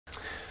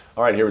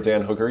All right, here with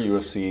Dan Hooker,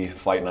 UFC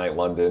Fight Night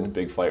London,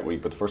 big fight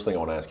week. But the first thing I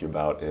want to ask you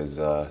about is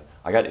I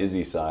got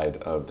Izzy's side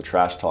of the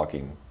trash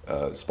talking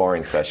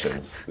sparring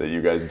sessions that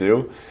you guys do.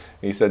 And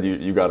he said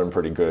you got him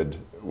pretty good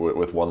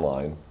with one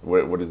line.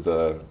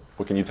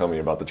 What can you tell me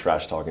about the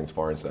trash talking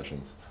sparring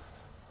sessions?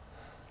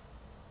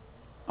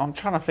 I'm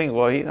trying to think.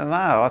 Well,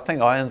 no, I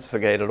think I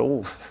instigate it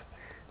all.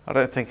 I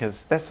don't think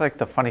that's like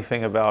the funny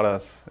thing about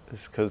us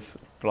is because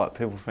like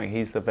people think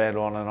he's the bad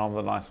one and I'm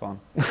the nice one.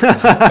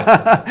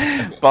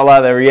 But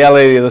like the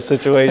reality of the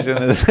situation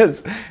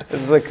is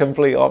the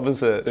complete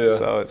opposite. Yeah.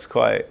 So it's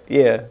quite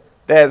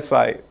that's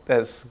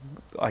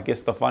I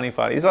guess the funny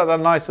part. He's like the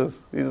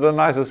nicest. He's the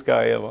nicest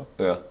guy ever.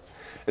 Yeah.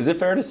 Is it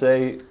fair to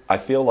say I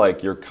feel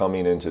like you're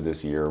coming into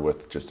this year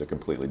with just a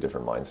completely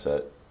different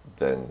mindset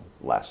than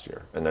last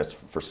year, and that's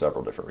for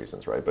several different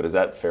reasons, right? But is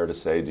that fair to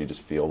say? Do you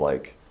just feel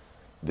like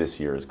this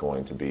year is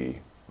going to be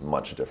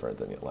much different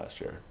than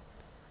last year?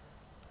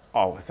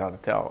 Oh, without a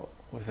doubt.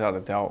 Without a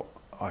doubt,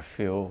 I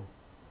feel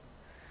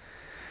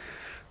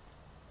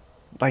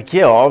like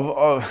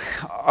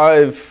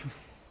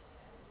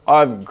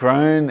I've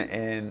grown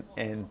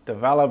and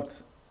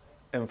developed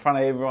in front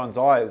of everyone's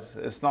eyes.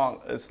 It's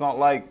not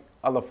like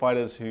other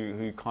fighters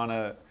who kind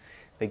of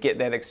they get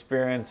that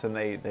experience and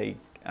they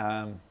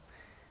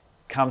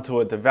come to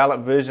a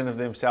developed version of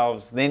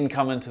themselves, then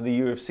come into the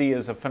UFC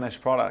as a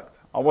finished product.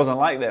 I wasn't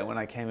like that when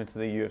I came into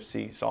the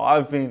UFC. So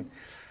I've been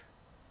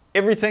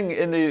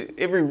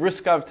every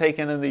risk I've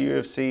taken in the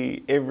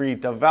UFC, every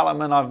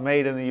development I've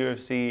made in the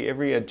UFC,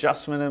 every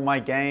adjustment in my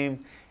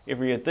game,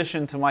 every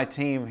addition to my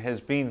team has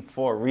been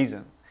for a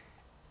reason.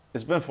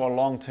 It's been for a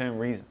long-term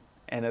reason.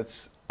 And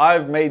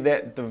I've made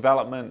that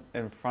development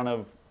in front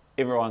of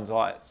everyone's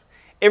eyes.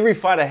 Every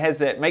fighter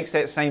makes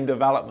that same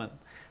development,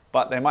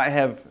 but they might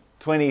have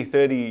 20,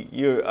 30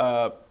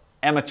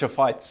 amateur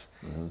fights,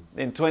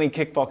 then 20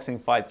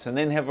 kickboxing fights, and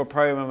then have a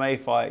pro MMA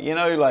fight,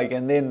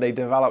 and then they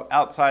develop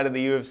outside of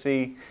the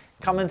UFC,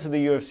 come into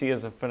the UFC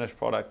as a finished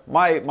product.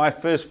 My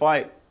first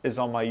fight is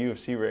on my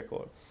UFC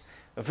record.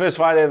 The first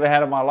fight I ever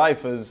had in my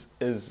life is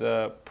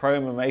a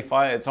pro MMA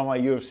fight. It's on my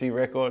UFC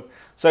record.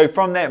 So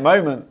from that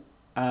moment,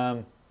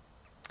 I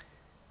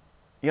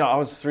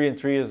was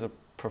 3-3 as a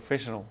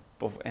professional,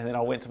 and then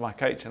I went to my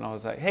coach and I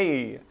was like,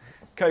 hey,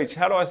 coach,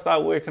 how do I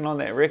start working on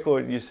that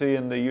record you see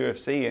in the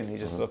UFC? And he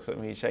just looks at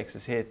me, he shakes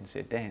his head and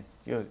said, Dan,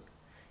 you're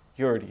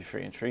already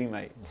 3-3,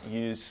 mate.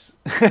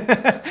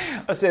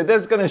 I said,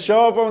 that's going to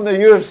show up on the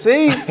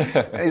UFC?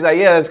 And he's like,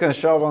 yeah, that's going to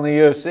show up on the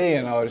UFC.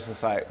 And I was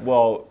just like,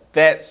 well,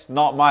 that's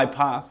not my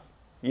path.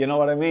 You know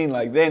what I mean?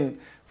 Like then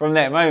from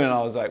that moment,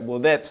 I was like, well,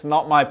 that's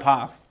not my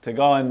path to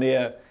go in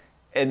there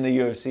in the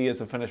UFC as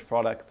a finished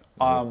product.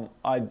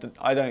 I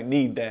don't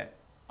need that.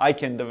 I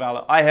can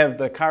develop. I have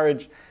the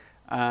courage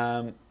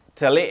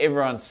to let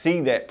everyone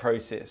see that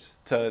process,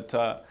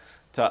 to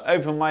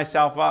open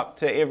myself up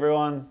to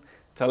everyone,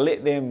 to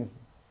let them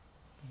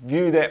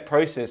view that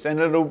process, and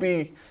it'll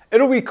be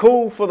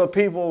cool for the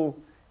people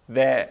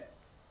that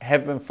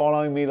have been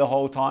following me the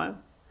whole time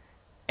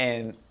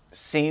and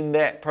seen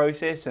that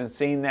process and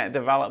seen that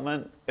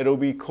development. It'll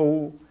be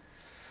cool.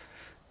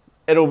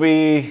 It'll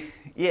be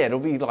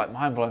like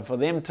mind blowing for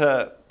them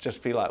to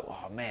just be like,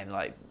 oh man,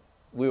 like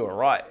we were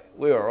right.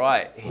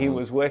 He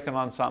was working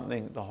on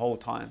something the whole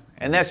time.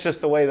 And that's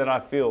just the way that I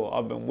feel.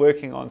 I've been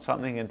working on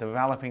something and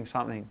developing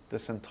something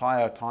this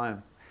entire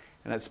time.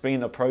 And it's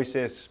been a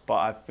process, but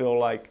I feel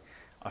like,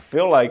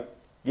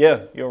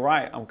 yeah, you're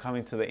right. I'm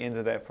coming to the end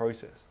of that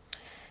process.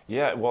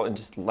 Yeah, well, and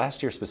just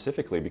last year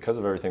specifically, because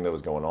of everything that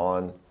was going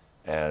on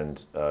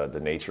and the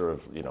nature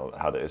of,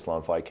 how the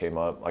Islam fight came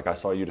up, like I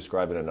saw you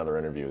describe in another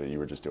interview that you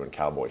were just doing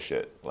cowboy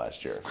shit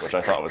last year, which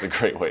I thought was a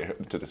great way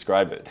to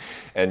describe it.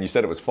 And you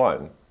said it was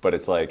fun, but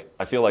it's like,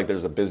 I feel like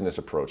there's a business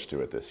approach to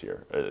it this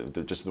year.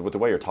 Just with the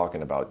way you're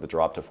talking about the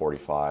drop to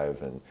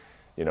 45 and,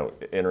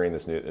 entering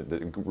this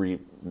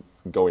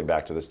going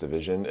back to this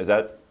division, is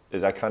that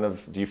kind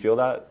of, do you feel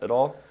that at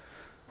all?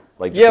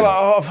 Like, yeah,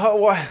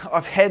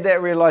 I've had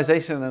that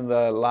realization in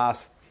the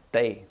last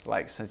day,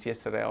 like since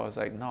yesterday. I was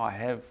like, no, I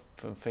have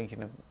been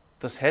thinking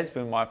this has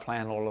been my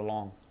plan all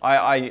along.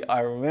 I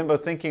remember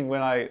thinking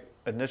when I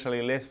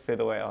initially left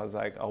featherweight, I was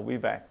like, I'll be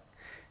back,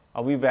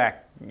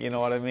 you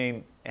know what I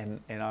mean? And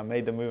I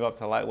made the move up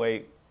to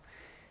lightweight,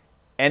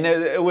 and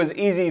it was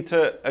easy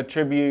to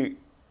attribute.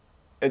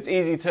 It's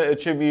easy to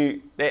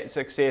attribute that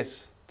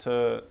success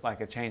to like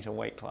a change in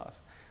weight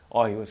class.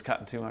 Oh, he was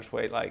cutting too much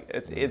weight. Like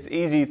it's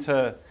easy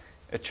to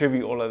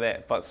attribute all of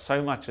that, but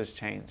so much has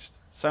changed.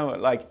 So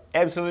like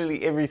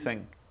absolutely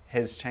everything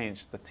has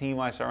changed. The team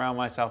I surround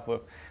myself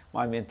with,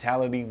 my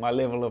mentality, my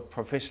level of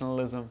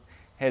professionalism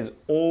has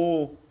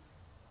all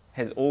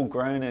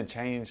grown and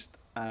changed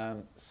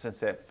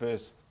since I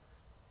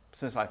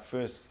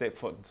first stepped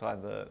foot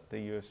inside the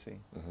UFC.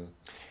 Mm-hmm.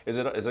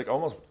 Is it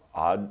almost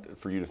odd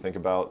for you to think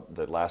about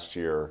that last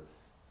year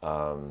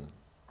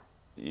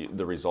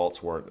the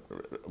results weren't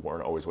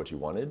always what you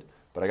wanted,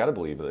 but I got to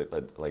believe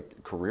that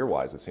like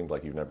career-wise, it seemed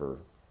like you never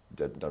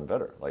done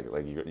better. Like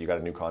you got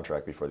a new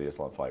contract before the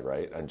Islam fight,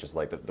 right? And just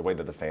like the way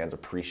that the fans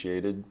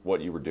appreciated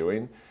what you were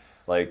doing,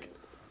 like,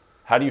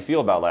 how do you feel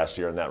about last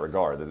year in that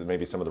regard? That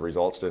maybe some of the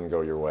results didn't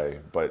go your way,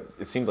 but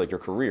it seemed like your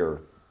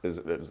career is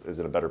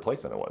in a better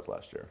place than it was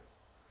last year.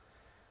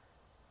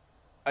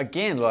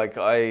 Again, like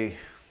I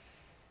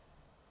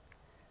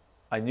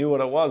knew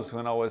what it was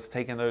when I was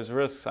taking those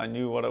risks. I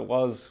knew what it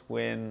was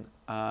when,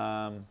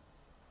 when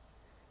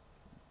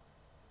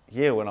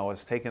I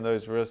was taking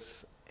those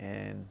risks,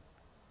 and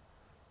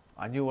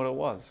I knew what it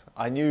was.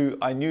 I knew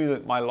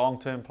that my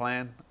long-term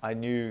plan, I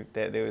knew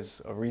that there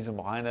was a reason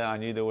behind it. I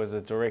knew there was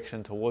a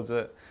direction towards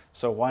it.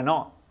 So why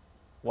not?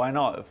 Why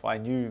not? If I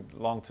knew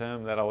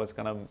long-term that I was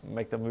going to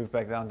make the move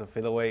back down to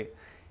featherweight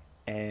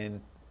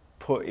and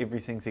put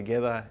everything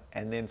together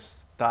and then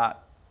start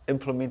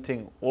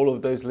implementing all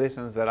of those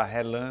lessons that I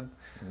had learned,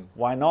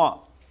 why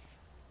not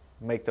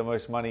make the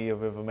most money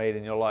you've ever made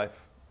in your life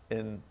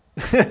in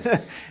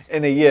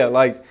in a year?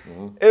 Like,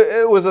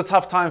 it was a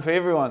tough time for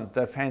everyone,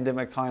 the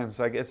pandemic times.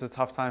 Like, it's a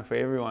tough time for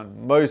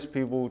everyone. Most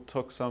people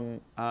took some,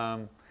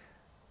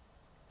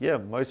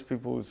 most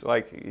people's,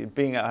 like,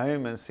 being at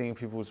home and seeing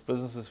people's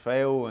businesses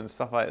fail and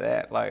stuff like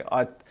that. Like,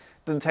 I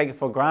didn't take it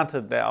for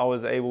granted that I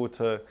was able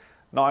to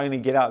not only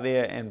get out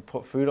there and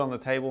put food on the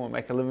table and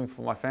make a living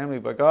for my family,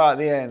 but go out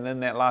there and in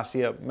that last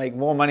year make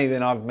more money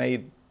than I've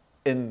made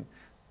in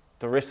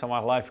the rest of my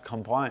life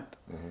combined.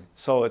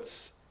 So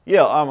it's,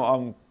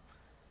 I'm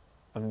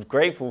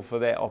grateful for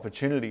that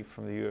opportunity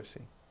from the UFC.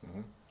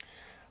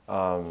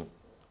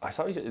 I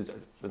saw you,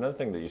 another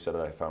thing that you said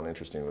that I found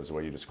interesting was the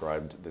way you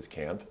described this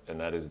camp, and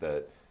that is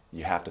that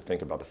you have to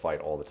think about the fight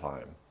all the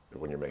time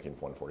when you're making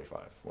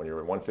 145. When you're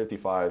at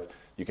 155,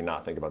 you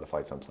cannot think about the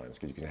fight sometimes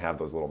because you can have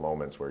those little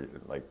moments where,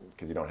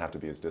 because you don't have to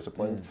be as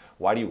disciplined.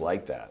 Why do you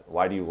like that?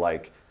 Why do you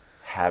like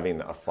having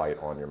a fight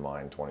on your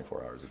mind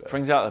 24 hours a day?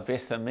 Brings out the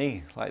best in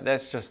me. Like,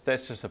 that's just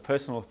a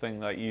personal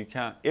thing. Like, you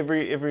can't,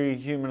 every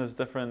human is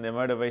different. Their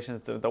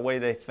motivations, the way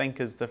they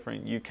think is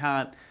different. You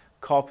can't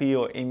copy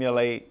or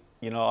emulate.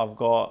 You know, I've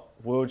got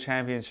world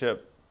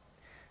championship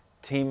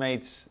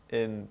teammates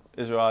in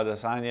Israel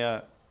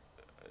Adesanya,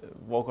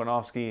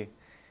 Volkanovski.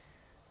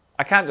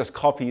 I can't just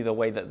copy the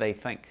way that they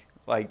think.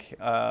 Like,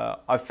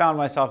 I found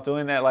myself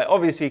doing that. Like,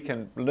 obviously you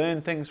can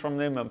learn things from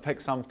them and pick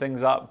some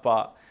things up,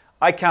 but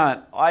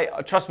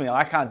trust me,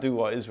 I can't do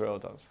what Israel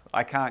does.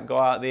 I can't go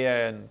out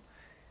there and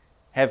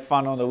have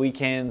fun on the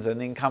weekends and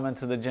then come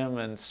into the gym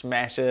and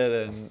smash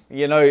it. And,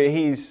 you know,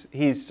 he's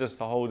just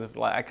a whole different,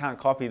 like, I can't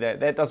copy that.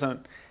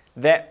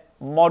 That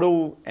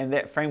model and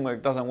that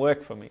framework doesn't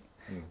work for me.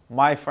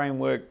 My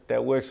framework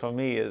that works for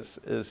me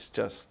is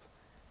just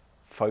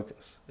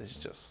focus. It's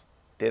just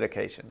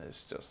dedication.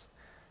 It's just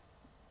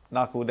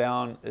knuckle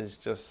down. It's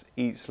just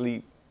eat,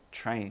 sleep,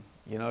 train.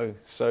 You know,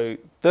 so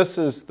this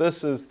is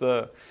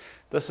the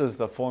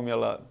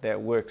formula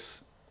that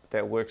works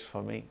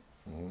for me.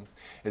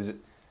 Is it?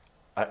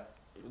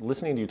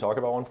 Listening to you talk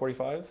about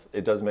 145,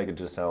 it does make it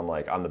just sound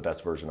like I'm the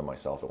best version of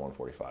myself at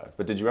 145.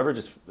 But did you ever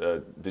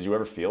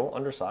feel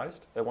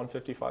undersized at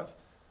 155?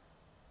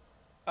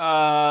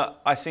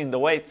 I seen the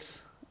weights.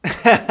 You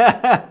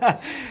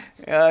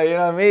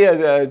know me,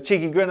 a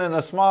cheeky grin and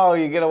a smile,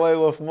 you get away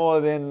with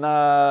more than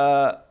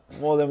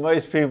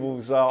most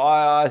people. So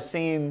I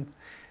seen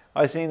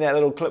that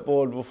little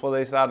clipboard before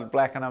they started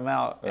blacking them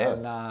out,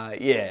 and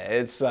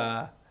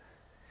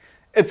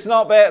it's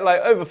not bad.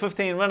 Like, over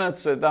 15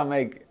 minutes, it don't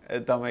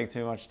make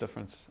too much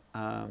difference.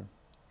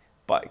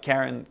 But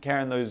carrying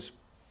those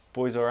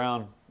boys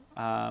around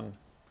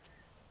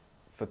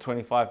for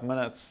 25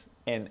 minutes,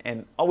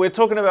 and we're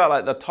talking about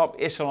like the top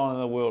echelon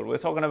in the world. We're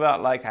talking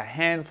about like a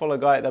handful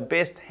of guys, the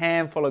best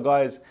handful of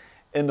guys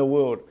in the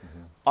world.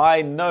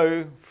 I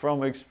know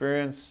from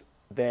experience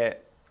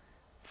that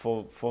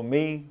for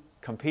me,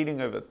 competing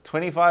over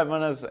 25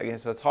 minutes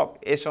against the top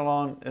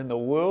echelon in the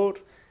world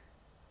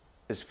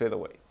is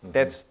featherweight.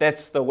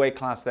 That's the weight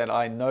class that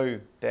I know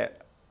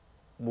that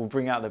will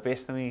bring out the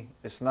best in me.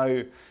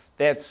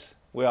 That's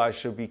where I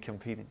should be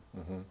competing.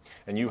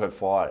 And you have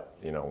fought,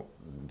 you know,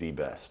 the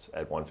best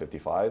at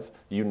 155.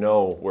 You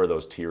know where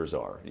those tiers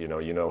are. You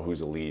know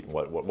who's elite,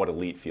 what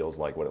elite feels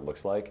like, what it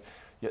looks like.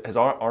 Has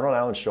Arnold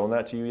Allen shown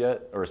that to you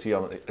yet, or is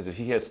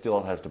he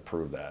still have to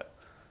prove that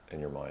in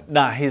your mind?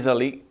 Nah, he's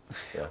elite,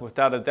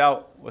 without a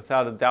doubt.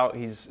 Without a doubt,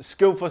 he's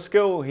skill for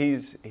skill.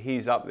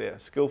 He's up there.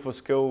 Skill for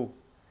skill.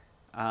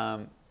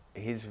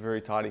 He's a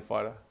very tidy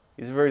fighter.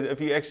 If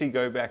you actually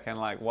go back and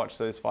like watch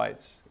those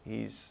fights,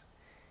 he's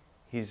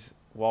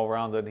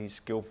well-rounded. He's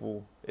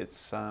skillful.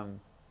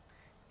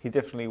 He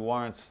definitely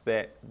warrants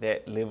that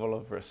level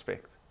of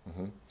respect.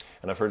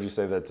 And I've heard you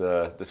say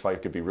that this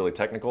fight could be really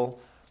technical,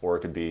 or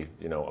it could be,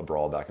 you know, a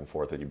brawl back and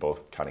forth, that you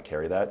both kind of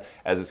carry that.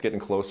 As it's getting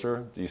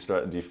closer, do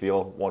you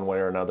feel one way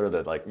or another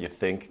that like you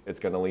think it's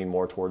going to lean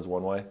more towards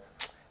one way?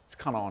 It's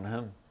kind of on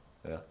him.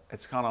 Yeah.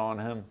 It's kind of on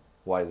him.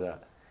 Why is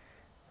that?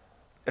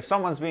 If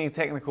someone's being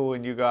technical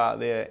and you go out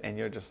there and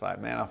you're just like,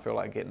 man, I feel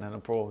like getting in a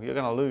brawl, you're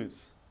going to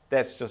lose.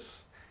 That's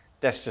just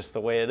the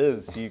way it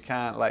is. You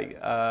can't,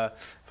 like,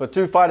 for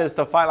two fighters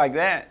to fight like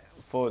that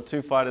for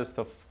two fighters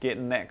to get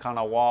in that kind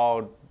of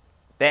wild,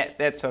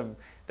 that's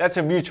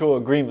a mutual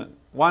agreement.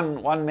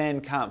 One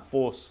man can't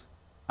force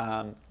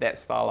that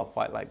style of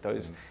fight, like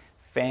those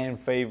fan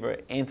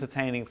favorite,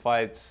 entertaining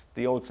fights.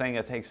 The old saying,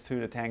 "It takes two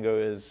to tango,"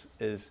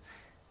 is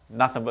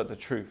nothing but the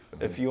truth.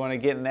 If you want to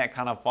get in that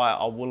kind of fight,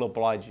 I will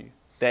oblige you.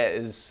 That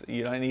is,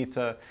 you don't need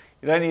to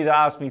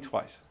ask me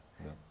twice.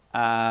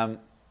 Yeah.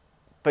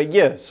 But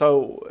yeah,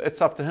 so it's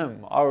up to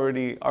him. I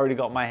already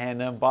got my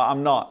hand in, but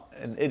I'm not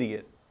an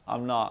idiot.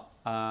 I'm not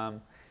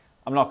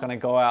going to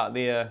go out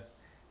there.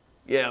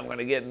 Yeah, I'm going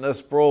to get in this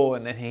brawl,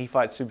 and then he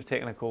fights super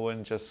technical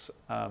and just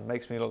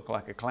makes me look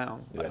like a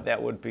clown. Yeah. Like,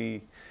 that would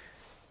be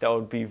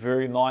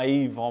very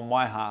naive on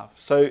my half.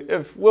 So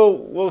if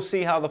we'll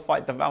see how the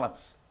fight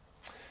develops.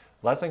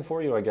 Last thing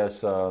for you, I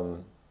guess,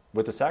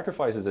 with the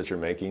sacrifices that you're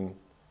making,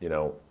 you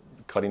know,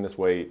 cutting this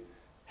weight,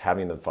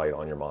 having the fight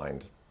on your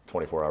mind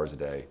 24 hours a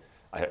day.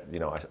 I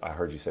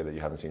heard you say that you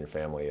haven't seen your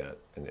family yet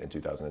in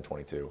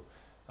 2022.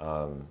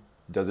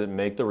 Does it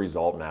make the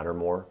result matter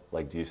more?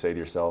 Like, do you say to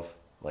yourself,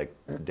 like,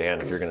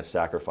 Dan, if you're going to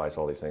sacrifice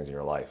all these things in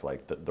your life,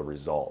 like the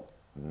result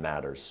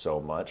matters so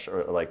much?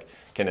 Or like,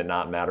 can it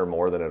not matter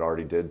more than it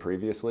already did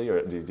previously?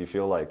 Or do you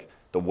feel like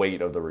the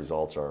weight of the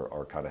results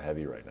are kind of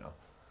heavy right now?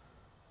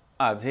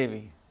 It's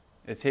heavy.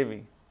 It's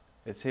heavy.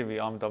 It's heavy.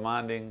 I'm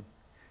demanding,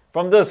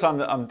 from this,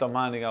 I'm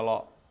demanding a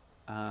lot.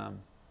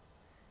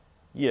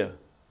 Yeah,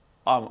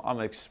 I'm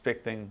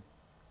expecting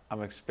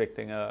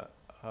a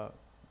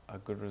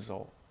good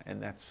result,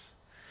 and that's,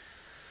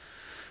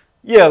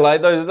 yeah,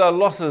 like the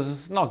losses,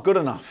 it's not good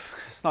enough.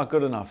 It's not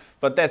good enough.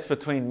 But that's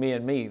between me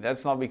and me.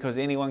 That's not because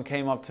anyone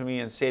came up to me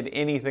and said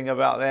anything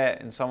about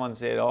that, and someone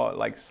said, oh,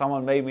 like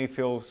someone made me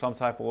feel some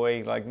type of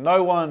way. Like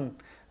no one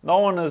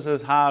is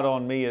as hard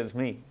on me as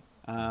me.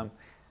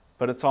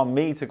 But it's on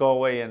me to go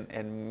away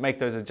and make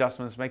those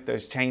adjustments, make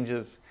those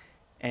changes,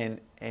 and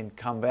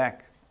come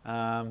back.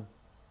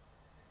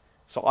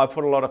 So I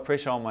put a lot of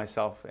pressure on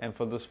myself, and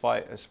for this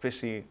fight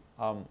especially,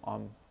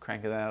 I'm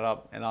cranking that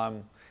up, and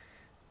I'm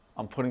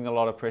putting a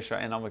lot of pressure,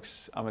 and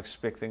I'm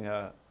expecting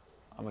a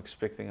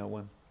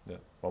win. Yeah,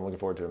 well, I'm looking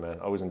forward to it, man.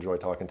 I always enjoy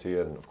talking to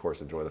you, and of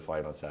course enjoy the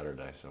fight on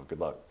Saturday. So good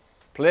luck.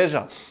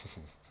 Pleasure.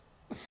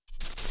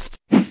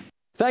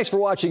 Thanks for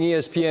watching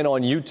ESPN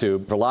on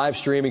YouTube. For live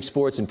streaming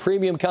sports and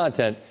premium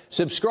content,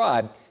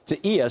 subscribe to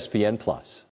ESPN+.